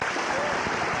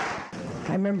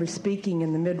I remember speaking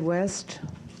in the Midwest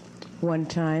one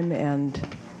time, and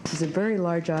it was a very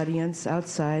large audience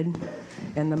outside,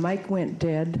 and the mic went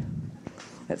dead.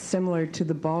 That's similar to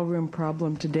the ballroom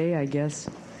problem today, I guess.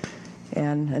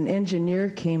 And an engineer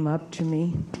came up to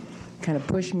me, kind of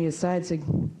pushed me aside, said,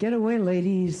 "Get away,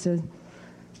 lady." He said,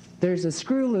 "There's a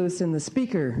screw loose in the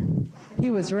speaker."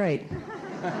 He was right.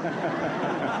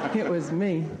 It was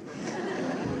me.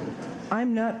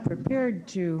 I'm not prepared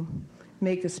to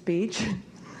make a speech,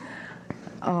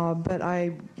 but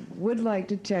I would like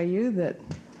to tell you that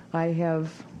I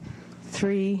have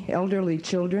 3 elderly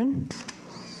children.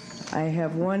 I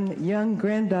have 1 young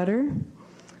granddaughter.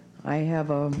 I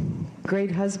have a great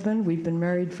husband. We've been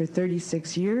married for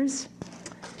 36 years.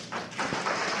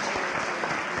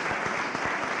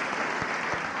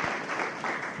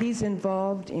 He's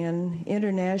involved in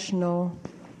international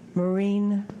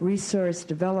marine resource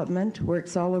development,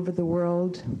 works all over the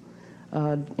world,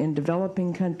 in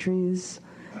developing countries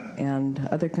and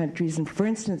other countries. And for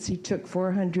instance, he took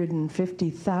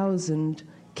 450,000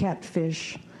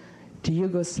 catfish to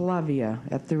Yugoslavia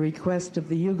at the request of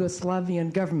the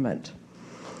Yugoslavian government.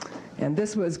 And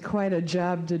this was quite a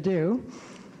job to do.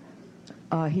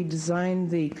 He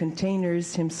designed the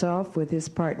containers himself with his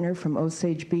partner from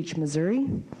Osage Beach, Missouri.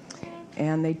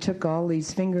 And they took all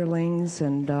these fingerlings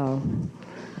and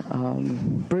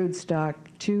broodstock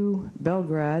to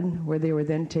Belgrade, where they were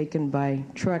then taken by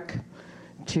truck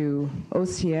to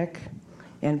Osijek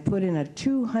and put in a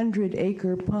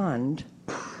 200-acre pond.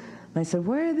 And I said,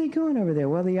 "Why are they going over there?"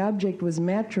 Well, the object was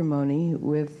matrimony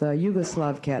with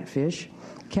Yugoslav catfish.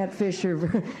 Catfish are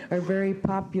very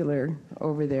popular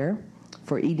over there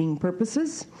for eating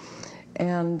purposes.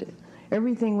 And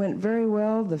everything went very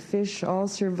well. The fish all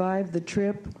survived the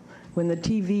trip. When the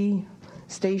TV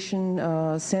station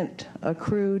sent a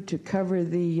crew to cover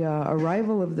the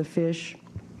arrival of the fish,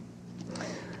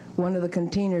 one of the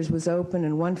containers was open,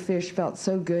 and one fish felt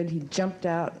so good he jumped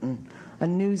out, and a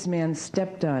newsman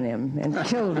stepped on him and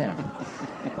killed him.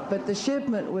 But the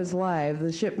shipment was live.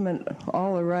 The shipment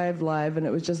all arrived live, and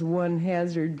it was just one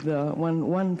hazard,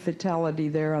 one fatality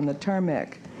there on the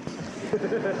tarmac.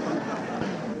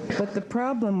 But the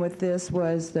problem with this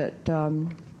was that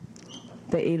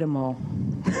they ate them all.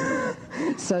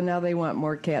 So now they want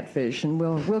more catfish, and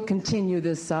we'll continue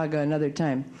this saga another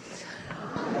time.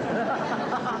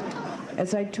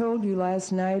 As I told you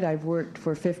last night, I've worked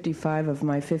for 55 of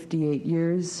my 58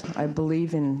 years. I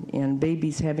believe in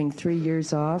babies having 3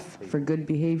 years off for good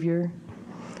behavior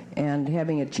and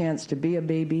having a chance to be a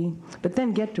baby, but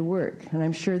then get to work. And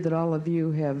I'm sure that all of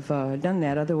you have done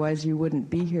that, otherwise you wouldn't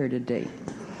be here today.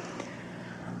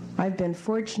 I've been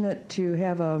fortunate to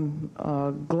have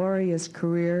a glorious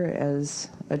career as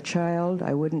a child.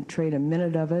 I wouldn't trade a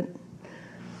minute of it.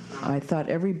 I thought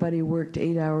everybody worked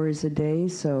 8 hours a day,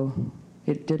 so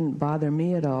it didn't bother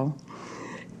me at all.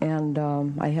 And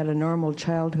I had a normal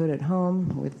childhood at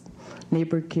home with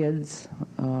neighbor kids.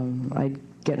 I'd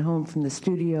get home from the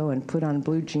studio and put on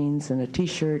blue jeans and a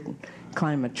T-shirt,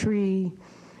 climb a tree,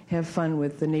 have fun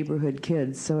with the neighborhood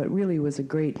kids. So it really was a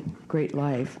great, great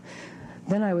life.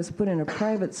 Then I was put in a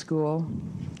private school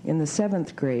in the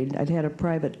 7th grade. I'd had a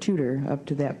private tutor up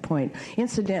to that point.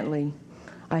 Incidentally,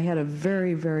 I had a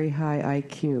very, very high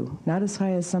IQ. Not as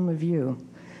high as some of you,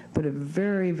 but a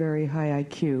very, very high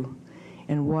IQ.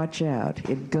 And watch out,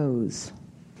 it goes.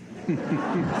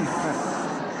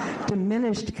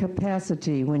 Diminished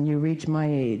capacity when you reach my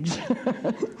age.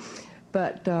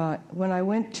 But when I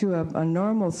went to a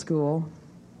normal school,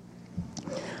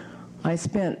 I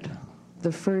spent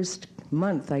the first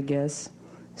month, I guess,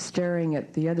 staring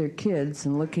at the other kids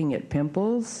and looking at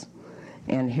pimples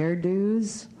and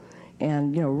hairdos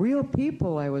and, real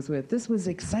people I was with. This was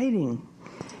exciting.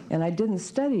 And I didn't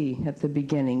study at the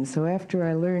beginning, so after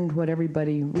I learned what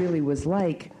everybody really was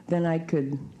like, then I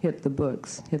could hit the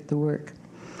books, hit the work.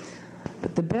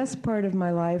 But the best part of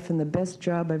my life and the best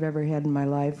job I've ever had in my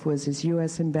life was as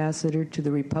U.S. Ambassador to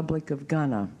the Republic of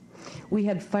Ghana. We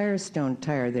had Firestone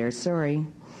tire there, sorry,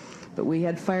 but we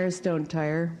had Firestone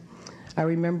tire. I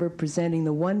remember presenting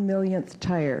the 1,000,000th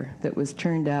tire that was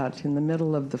turned out in the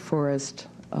middle of the forest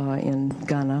in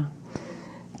Ghana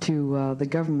to the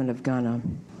government of Ghana.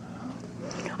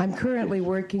 I'm currently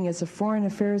working as a foreign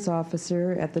affairs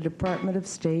officer at the Department of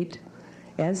State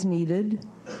as needed,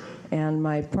 and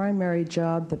my primary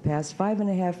job the past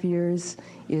 5.5 years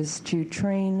is to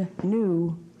train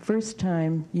new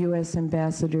first-time U.S.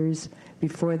 ambassadors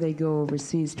before they go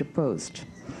overseas to post.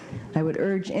 I would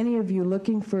urge any of you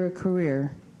looking for a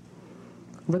career,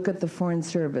 look at the Foreign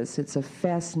Service. It's a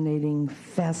fascinating,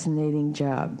 fascinating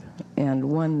job, and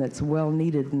one that's well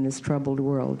needed in this troubled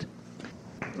world.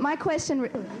 My question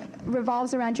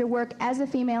revolves around your work as a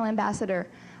female ambassador.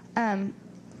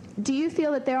 Do you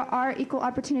feel that there are equal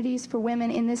opportunities for women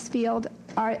in this field,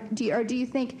 or do you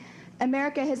think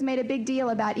America has made a big deal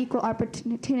about equal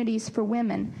opportunities for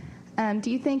women?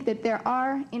 Do you think that there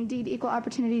are indeed equal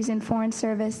opportunities in foreign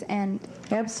service? And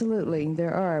absolutely,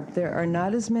 there are. There are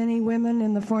not as many women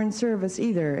in the foreign service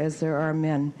either as there are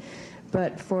men.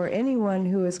 But for anyone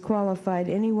who is qualified,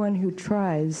 anyone who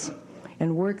tries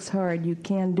and works hard, you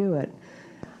can do it.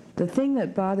 The thing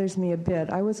that bothers me a bit,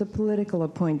 I was a political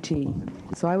appointee,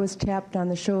 so I was tapped on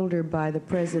the shoulder by the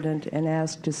president and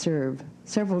asked to serve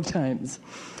several times.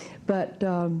 But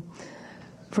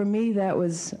for me, that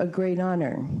was a great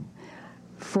honor.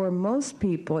 For most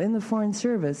people in the Foreign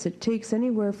Service, it takes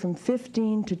anywhere from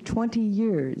 15 to 20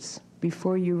 years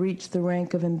before you reach the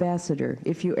rank of ambassador,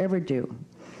 if you ever do.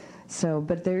 So,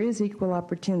 but there is equal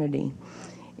opportunity.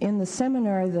 In the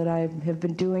seminar that I have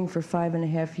been doing for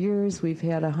 5.5 years, we've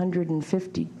had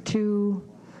 152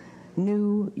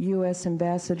 new U.S.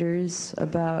 ambassadors,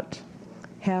 about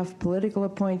half political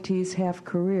appointees, half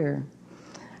career.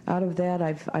 Out of that,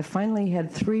 I finally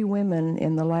had 3 women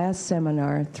in the last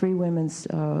seminar, 3 women's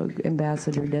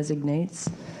ambassador designates,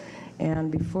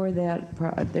 and before that,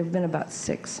 there have been about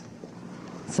 6.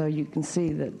 So you can see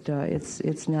that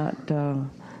it's not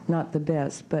the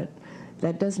best, but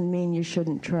that doesn't mean you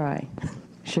shouldn't try,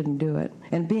 shouldn't do it.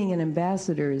 And being an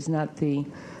ambassador is not the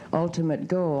ultimate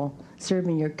goal.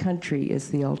 Serving your country is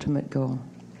the ultimate goal.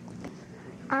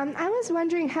 I was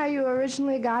wondering how you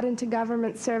originally got into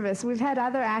government service. We've had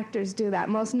other actors do that,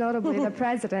 most notably the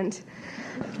president.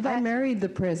 But I married the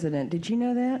president. Did you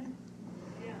know that?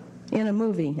 Yeah. In a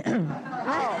movie.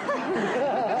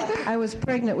 I was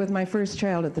pregnant with my first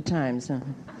child at the time, so.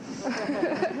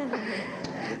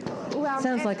 Well,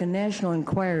 sounds like a National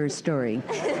Enquirer story.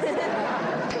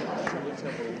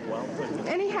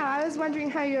 Anyhow, I was wondering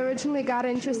how you originally got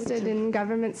interested in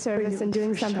government service and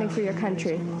doing something for your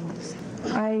country.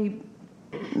 I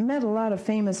met a lot of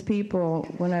famous people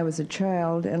when I was a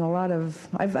child, and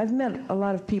I've met a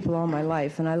lot of people all my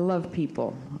life, and I love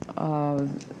people.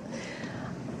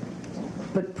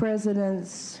 But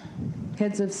presidents,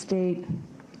 heads of state,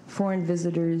 foreign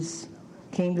visitors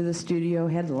came to the studio,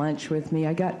 had lunch with me.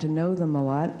 I got to know them a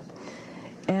lot.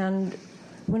 And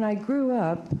when I grew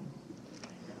up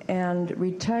and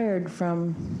retired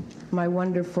from my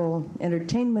wonderful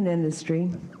entertainment industry,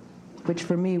 which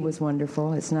for me was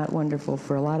wonderful, it's not wonderful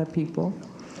for a lot of people,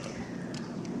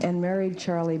 and married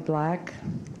Shirley Black,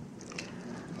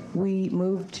 we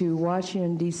moved to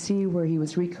Washington, D.C., where he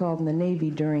was recalled in the Navy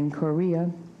during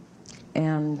Korea,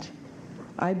 and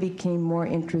I became more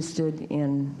interested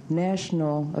in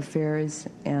national affairs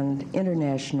and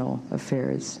international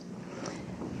affairs.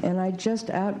 And I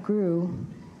just outgrew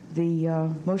the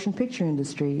motion picture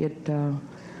industry.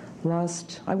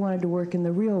 I wanted to work in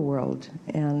the real world,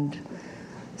 and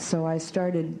so I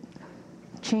started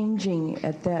changing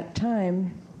at that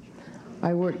time.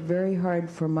 I worked very hard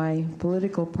for my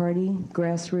political party,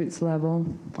 grassroots level,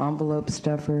 envelope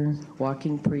stuffer,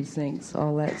 walking precincts,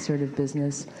 all that sort of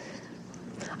business.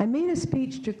 I made a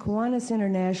speech to Kiwanis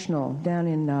International down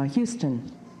in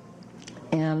Houston,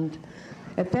 and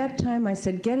at that time I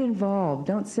said, get involved,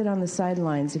 don't sit on the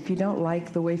sidelines. If you don't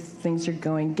like the way things are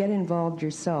going, get involved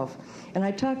yourself. And I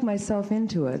talked myself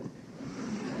into it,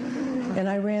 and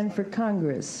I ran for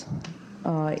Congress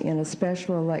in a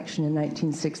special election in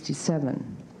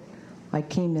 1967. I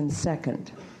came in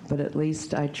second, but at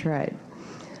least I tried.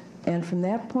 And from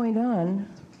that point on,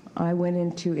 I went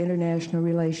into international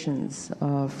relations.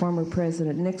 Former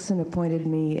President Nixon appointed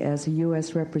me as a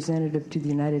U.S. representative to the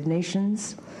United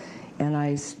Nations, and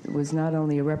I was not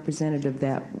only a representative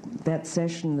that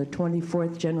session, the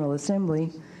 24th General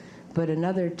Assembly, but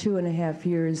another 2.5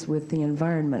 years with the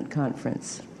Environment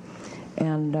Conference.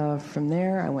 And from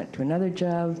there, I went to another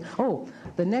job. Oh,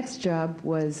 the next job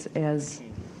was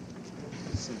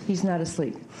he's not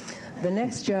asleep. The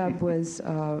next job was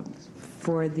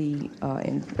for the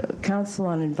Council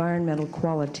on Environmental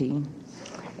Quality,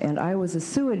 and I was a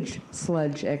sewage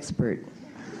sludge expert.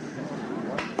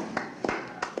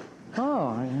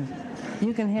 Oh,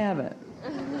 you can have it.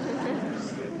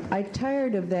 I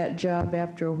tired of that job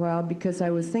after a while because I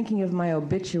was thinking of my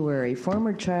obituary.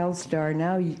 Former child star,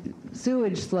 now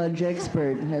sewage sludge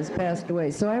expert, has passed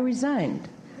away. So I resigned.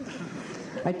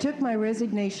 I took my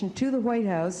resignation to the White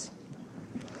House.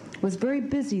 Was very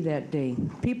busy that day.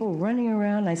 People running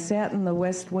around. I sat in the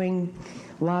West Wing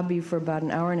lobby for about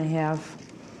an hour and a half.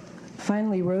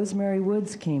 Finally, Rosemary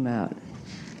Woods came out.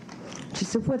 She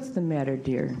said, "What's the matter,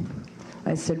 dear?"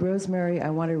 I said, "Rosemary,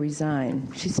 I want to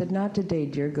resign." She said, "Not today,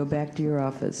 dear. Go back to your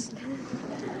office."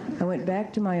 I went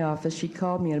back to my office. She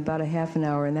called me in about a half an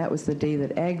hour, and that was the day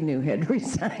that Agnew had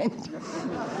resigned.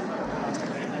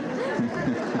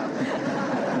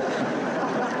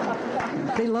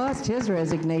 They lost his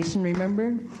resignation,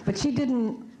 remember? But she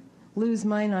didn't lose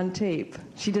mine on tape.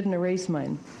 She didn't erase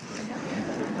mine.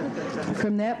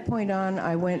 From that point on,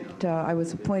 I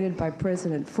was appointed by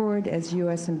President Ford as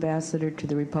U.S. Ambassador to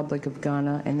the Republic of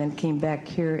Ghana, and then came back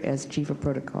here as Chief of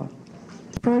Protocol.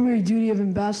 Primary duty of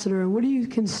ambassador, what do you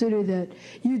consider that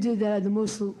you did that had the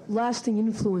most lasting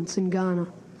influence in Ghana?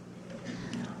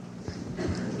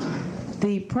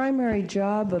 The primary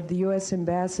job of the U.S.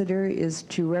 ambassador is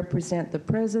to represent the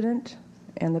President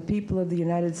and the people of the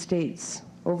United States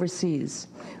overseas.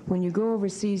 When you go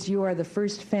overseas, you are the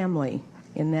first family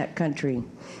in that country.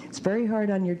 It's very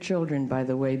hard on your children, by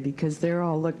the way, because they're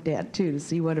all looked at, too, to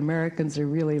see what Americans are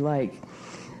really like.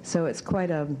 So it's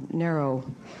quite a narrow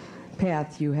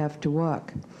path you have to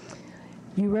walk.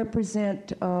 You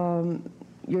represent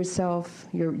yourself,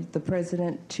 the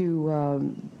President,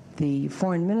 to the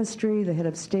Foreign Ministry, the head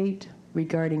of state,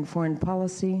 regarding foreign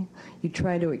policy. You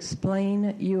try to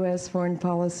explain U.S. foreign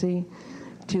policy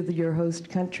to your host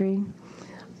country.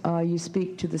 You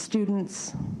speak to the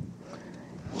students.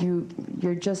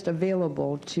 You're just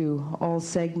available to all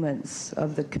segments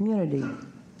of the community.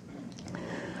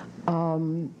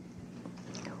 One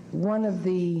of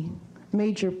the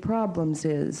major problems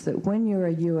is that when you're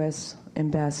a U.S.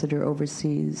 ambassador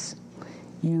overseas,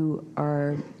 you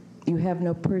have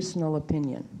no personal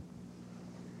opinion.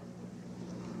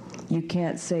 You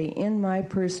can't say, in my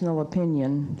personal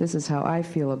opinion, this is how I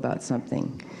feel about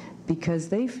something, because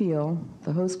they feel,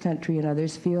 the host country and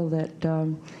others feel that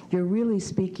you're really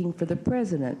speaking for the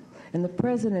President, and the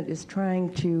President is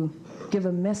trying to give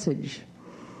a message,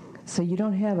 so you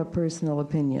don't have a personal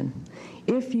opinion.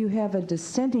 If you have a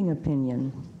dissenting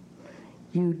opinion,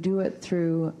 you do it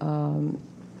through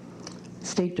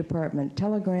State Department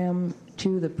telegram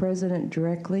to the President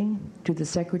directly, to the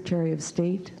Secretary of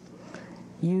State.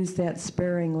 Use that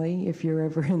sparingly if you're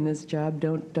ever in this job.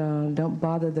 Don't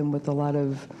bother them with a lot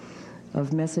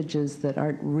of messages that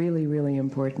aren't really, really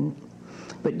important.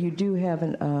 But you do have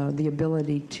the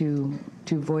ability to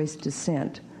voice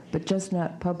dissent, but just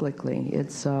not publicly.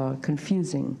 It's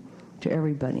confusing to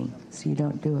everybody, so you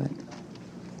don't do it.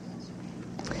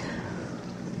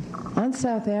 On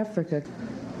South Africa,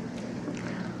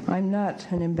 I'm not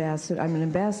an ambassador. I'm an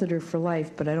ambassador for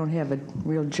life, but I don't have a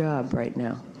real job right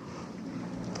now.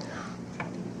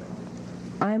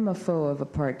 I'm a foe of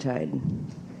apartheid,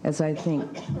 as I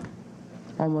think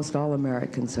almost all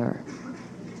Americans are.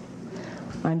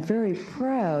 I'm very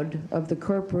proud of the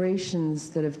corporations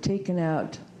that have taken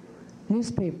out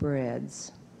newspaper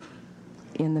ads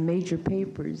in the major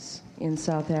papers in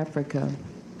South Africa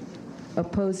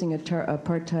opposing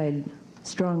apartheid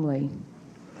strongly.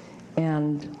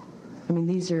 And, I mean,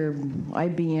 these are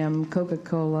IBM,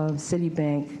 Coca-Cola,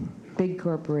 Citibank, big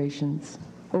corporations,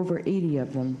 over 80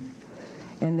 of them.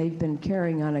 And they've been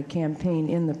carrying on a campaign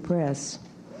in the press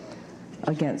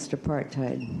against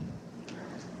apartheid.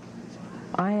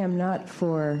 I am not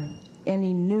for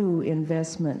any new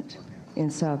investment in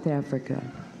South Africa,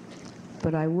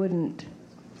 but I wouldn't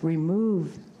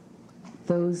remove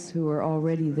those who are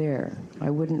already there. I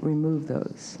wouldn't remove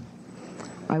those.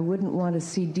 I wouldn't want to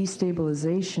see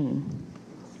destabilization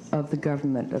of the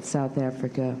government of South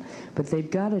Africa, but they've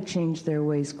got to change their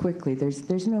ways quickly.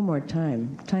 There's no more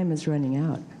time. Time is running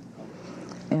out.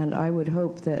 And I would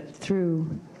hope that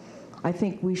I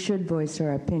think we should voice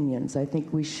our opinions. I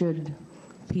think we should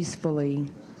peacefully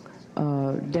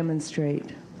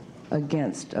demonstrate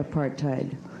against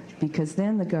apartheid, because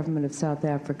then the government of South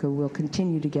Africa will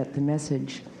continue to get the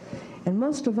message. And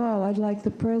most of all, I'd like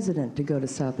the President to go to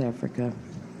South Africa.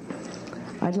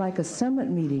 I'd like a summit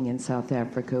meeting in South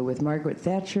Africa with Margaret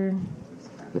Thatcher,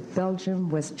 with Belgium,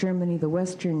 West Germany, the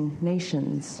Western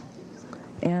nations,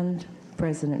 and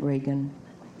President Reagan.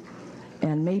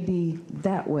 And maybe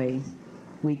that way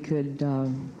we could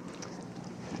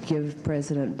give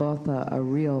President Botha a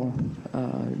real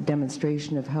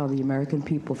demonstration of how the American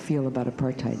people feel about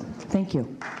apartheid. Thank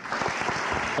you.